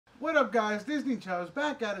What up, guys? Disney Chubs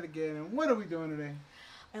back at it again, and what are we doing today?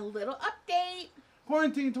 A little update.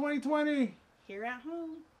 Quarantine 2020. Here at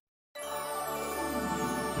home.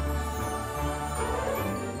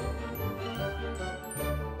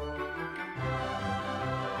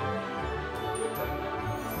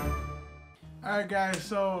 Alright, guys,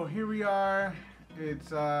 so here we are.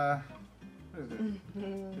 It's, what is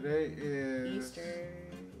it? Today is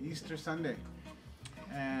Easter Sunday.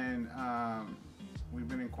 And, we've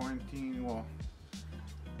been in quarantine, well,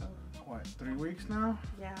 what, 3 weeks now?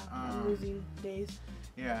 Yeah, I'm losing days.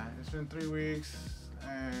 Yeah, it's been 3 weeks,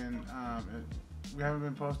 and we haven't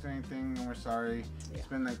been posting anything, and we're sorry. Yeah. It's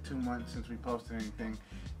been like 2 months since we posted anything,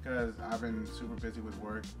 because I've been super busy with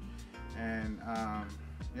work, and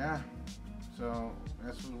yeah, so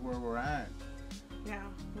that's where we're at. Yeah,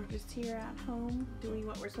 we're just here at home doing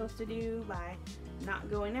what we're supposed to do by not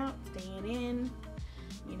going out, staying in,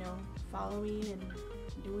 you know, following and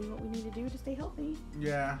doing what we need to do to stay healthy.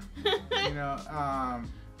 Yeah, you know,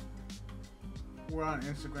 we're on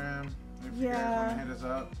Instagram if you guys want to hit us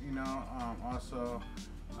up, you know. Also,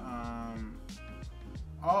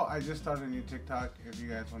 I just started a new TikTok. If you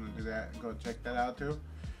guys want to do that, go check that out too.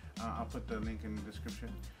 I'll put the link in the description.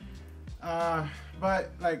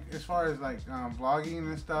 But like as far as like vlogging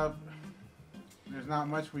and stuff, there's not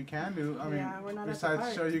much we can do. I mean, we're not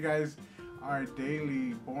besides show you guys our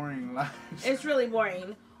daily boring lives. It's really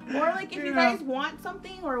boring. Or like if you guys want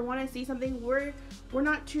something or want to see something, we're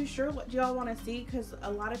not too sure what y'all want to see, because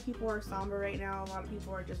a lot of people are somber right now. A lot of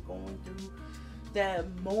people are just going through the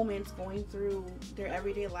moments, going through their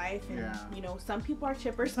everyday life, and you know, some people are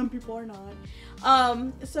chipper, some people are not.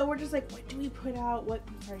 So we're just like, what do we put out?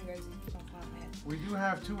 Sorry, you guys, keep on flying my head. We do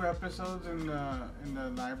have 2 episodes in the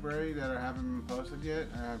library that haven't been posted yet.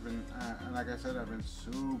 I've been, like I said, I've been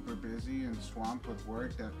super busy and swamped with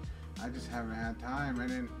work that I just haven't had time.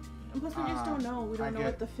 And plus we just don't know. We don't know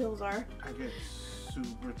what the feels are. I get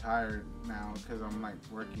super tired now because I'm like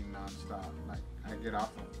working nonstop. Like I get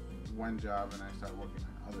off of one job and I start working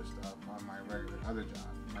on other stuff on my regular other job,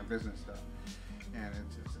 my business stuff, and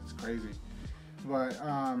it's crazy. But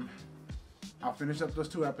I'll finish up those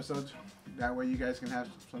 2 episodes. That way you guys can have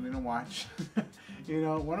something to watch. You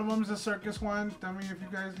know, one of them is a circus one. Tell me if you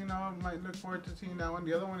guys, you know, might look forward to seeing that one.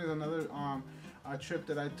 The other one is another a trip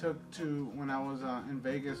that I took to when I was in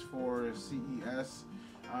Vegas for CES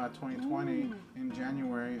 2020 in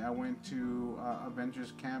January. I went to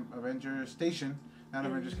Avengers Station, not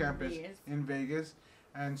Avengers Campus, in Vegas.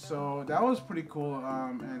 And so that was pretty cool.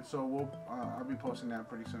 And so I'll be posting that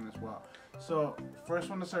pretty soon as well. So first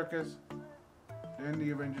one, the circus, then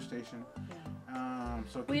the Avengers Station.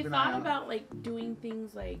 So we thought about like doing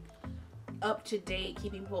things like up to date,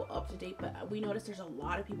 keeping people up to date, but we noticed there's a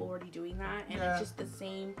lot of people already doing that, and it's just the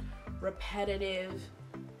same repetitive,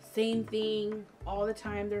 same thing all the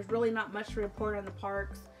time. There's really not much to report on the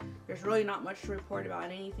parks. There's really not much to report about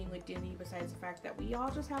anything with Disney besides the fact that we all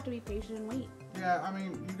just have to be patient and wait. Yeah, I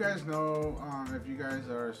mean, you guys know, if you guys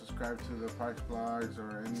are subscribed to the Parks blogs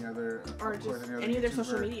or any other, or just any other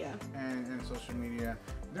social media and social media,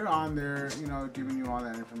 they're on there, you know, giving you all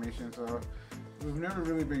that information. So we've never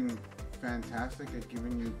really been fantastic at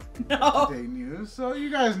giving you up-to-date news, so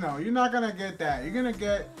you guys know you're not gonna get that. You're gonna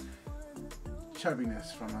get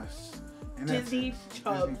chubbiness from us. And Disney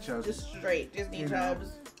Chubs, just straight Disney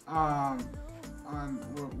Chubs.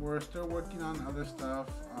 We're still working on other stuff.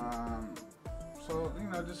 So you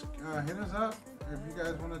know, just hit us up if you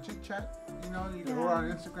guys want to chit chat. You know, you can go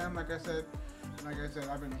on Instagram. Like I said,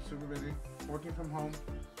 I've been super busy working from home,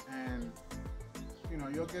 and you know,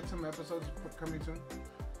 you'll get some episodes coming soon.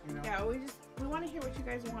 You know? Yeah, we want to hear what you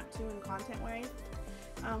guys want to in content wise.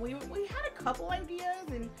 We had a couple ideas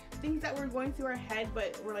and things that were going through our head,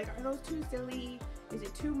 but we're like, are those too silly? Is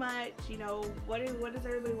it too much? You know, what does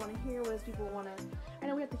everybody want to hear? What does people want to? I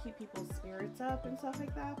know we have to keep people's spirits up and stuff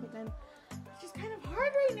like that, but then it's just kind of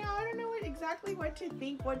hard right now. I don't know exactly what to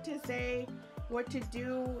think, what to say, what to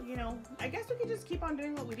do. You know, I guess we could just keep on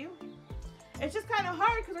doing what we do. It's just kind of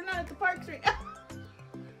hard because we're not at the parks right now.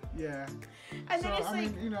 Yeah. And then it's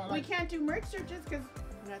mean, you know, like, we can't do merch searches because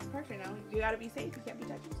we're not at the parks right now. You gotta be safe. You can't be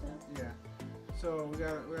touching stuff. Yeah. So we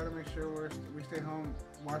gotta make sure we stay home,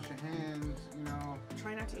 wash your hands. You know.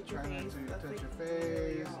 Try not to eat your face. Touch your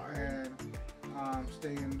face, and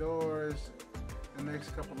stay indoors. The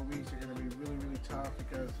next couple of weeks are gonna be really, really tough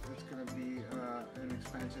because it's gonna be an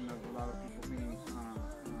expansion of a lot of people being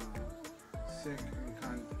sick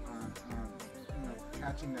and you know,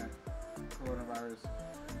 catching that coronavirus.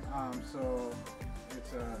 So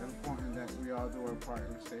it's important that we all do our part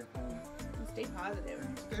and stay home. And stay positive.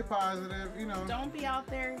 And stay positive, you know. Don't be out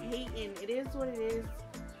there hating. It is what it is.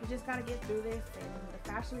 just gotta get through this, and the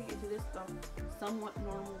faster we get through this, the somewhat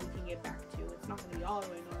normal we can get back to. It's not gonna be all the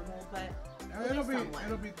way normal, but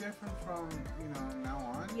it'll be different from now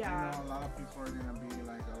on. Yeah. A lot of people are gonna be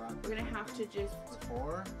like a lot. We're gonna have to just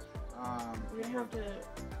before. We're gonna have to,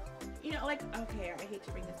 like, okay, I hate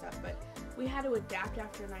to bring this up, but we had to adapt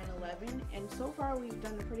after 9/11, and so far we've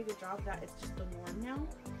done a pretty good job that it's just the norm now.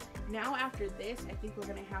 Now after this, I think we're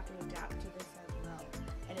gonna have to adapt to this as well,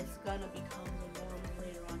 and it's gonna become the norm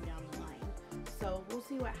later on down the line. So we'll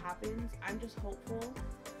see what happens. I'm just hopeful.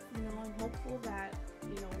 I'm hopeful that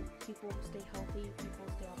people stay healthy, people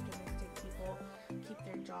stay optimistic, people keep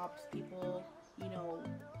their jobs, people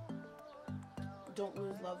don't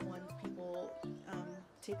lose loved ones, people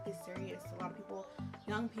take this serious. A lot of people,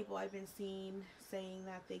 young people I've been seeing saying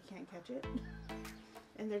that they can't catch it,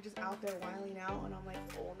 and they're just out there whiling out, and I'm like,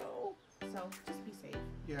 oh no. So just be safe.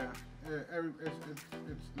 Yeah,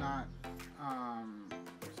 it's not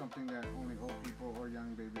something that only old people or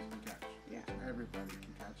young babies can catch. Yeah, everybody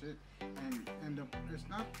can catch it, and it's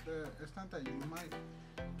not that you might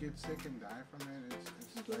get sick and die from it.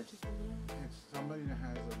 It's somebody that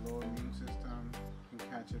has a low immune system can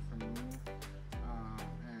catch it from you,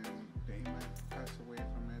 and they might pass away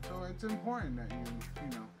from it. So it's important that you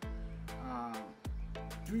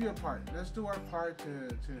do your part. Let's do our part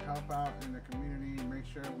to help out in the community. Make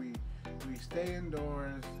sure we stay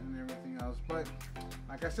indoors and everything else. But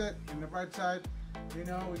like I said, in the bright side, we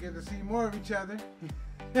get to see more of each other.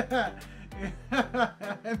 She's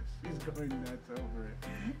going nuts over it.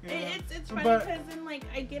 It's funny because then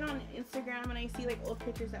I get on Instagram and I see old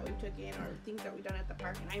pictures that we took in or things that we've done at the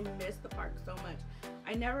park, and I miss the park so much.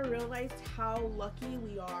 I never realized how lucky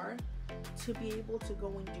we are to be able to go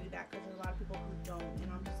and do that, because there's a lot of people who don't,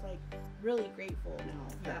 and I'm just really grateful now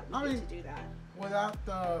that we get to do that. Without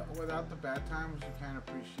the bad times, you can't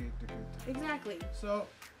appreciate the good times. Exactly. So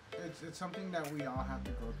it's something that we all have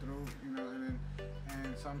to go through,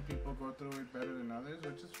 and some people go through it better than others,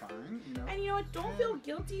 which is fine, And don't feel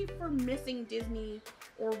guilty for missing Disney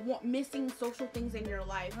or missing social things in your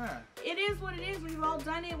life. Yeah. It is what it is. We've all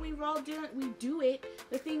done it. We do it.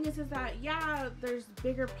 The thing is that there's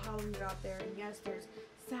bigger problems out there, and yes, there's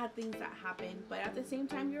sad things that happen, but at the same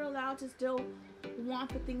time, you're allowed to still want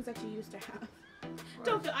the things that you used to have.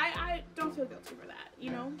 Right. I don't feel guilty for that.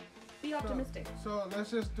 Be optimistic. So let's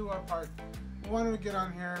just do our part. We wanted to get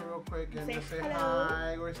on here real quick and just say hello.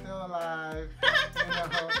 Hi. We're still alive.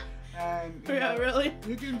 And really.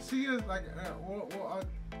 You can see us like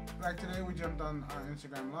today we jumped on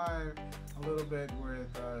Instagram Live a little bit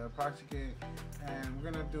with Proxicate, and we're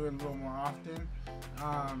gonna do it a little more often.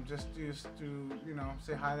 Just to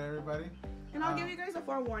say hi to everybody. And I'll give you guys a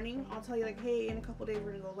forewarning. I'll tell you hey, in a couple days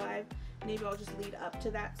we're gonna go live. Maybe I'll just lead up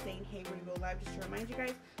to that saying, hey, we're gonna go live, just to remind you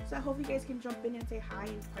guys. So I hope you guys can jump in and say hi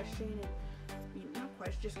and question, and not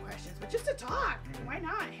just questions, but just to talk. Why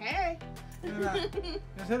not? Hey.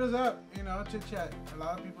 Just hit us up. Chit chat. A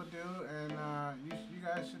lot of people do, and you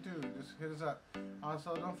guys should do. Just hit us up.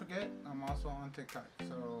 Also, don't forget, I'm also on TikTok,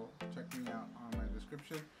 so check me out on my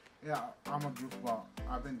description. Yeah, I'm a goofball.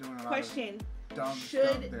 I've been doing a lot of dumb Should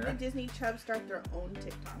stuff there. the Disney Chubs start their own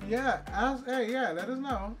TikTok? Yeah, let us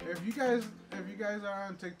know. If you guys are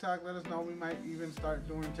on TikTok, let us know. We might even start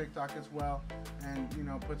doing TikTok as well, and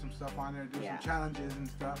put some stuff on there, do some challenges and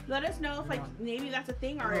stuff. Let us know if maybe that's a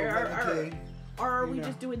thing, or are we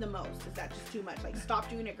just doing the most? Is that just too much? Stop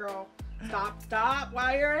doing it, girl. Stop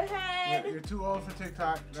while you're ahead. You're too old for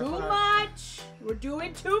TikTok. Too much. We're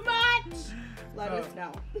doing too much. Let us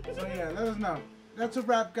know. So let us know. That's a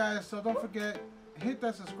wrap, guys. So don't forget, hit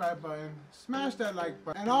that subscribe button, smash that like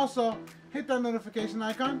button, and also hit that notification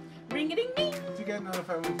icon. Ring-a-ding-ding. To get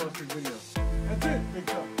notified when we post these videos. That's it. Big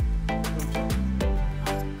talk.